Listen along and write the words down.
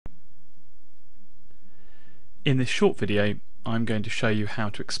In this short video I'm going to show you how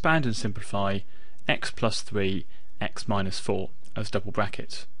to expand and simplify x plus 3, x minus 4 as double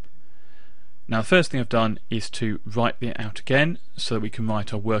brackets. Now the first thing I've done is to write it out again so that we can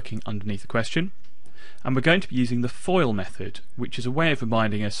write our working underneath the question, and we're going to be using the FOIL method, which is a way of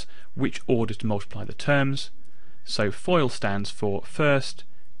reminding us which order to multiply the terms. So FOIL stands for first,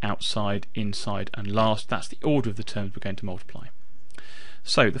 outside, inside and last. That's the order of the terms we're going to multiply.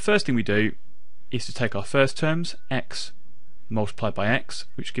 So the first thing we do is to take our first terms, x multiplied by x,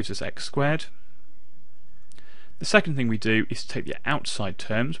 which gives us x squared. The second thing we do is to take the outside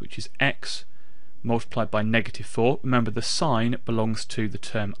terms, which is x multiplied by negative 4. Remember, the sign belongs to the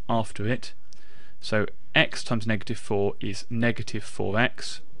term after it. So x times negative 4 is negative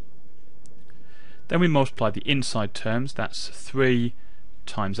 4x. Then we multiply the inside terms, that's 3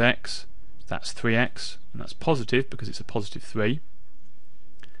 times x, that's 3x, and that's positive because it's a positive 3.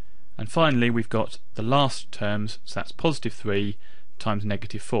 And finally we've got the last terms, so that's positive 3 times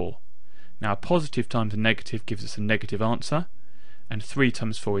negative 4. Now a positive times a negative gives us a negative answer, and 3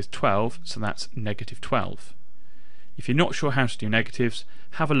 times 4 is 12, so that's negative 12. If you're not sure how to do negatives,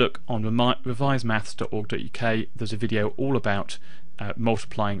 have a look on revisemaths.org.uk. There's a video all about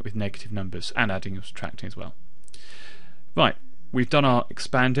multiplying with negative numbers and adding and subtracting as well. Right, we've done our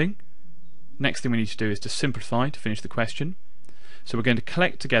expanding. Next thing we need to do is to simplify to finish the question. So we're going to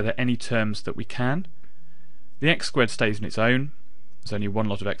collect together any terms that we can. The x squared stays on its own. There's only one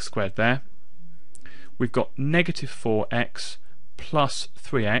lot of x squared there. We've got negative 4x plus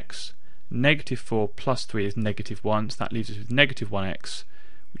 3x. Negative 4 plus 3 is negative 1, so that leaves us with negative 1x,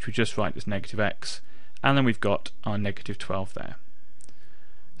 which we just write as negative x. And then we've got our negative 12 there.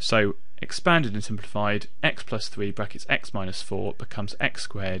 So expanded and simplified, x plus 3 brackets x minus 4 becomes x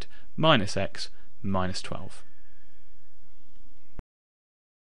squared minus x minus 12.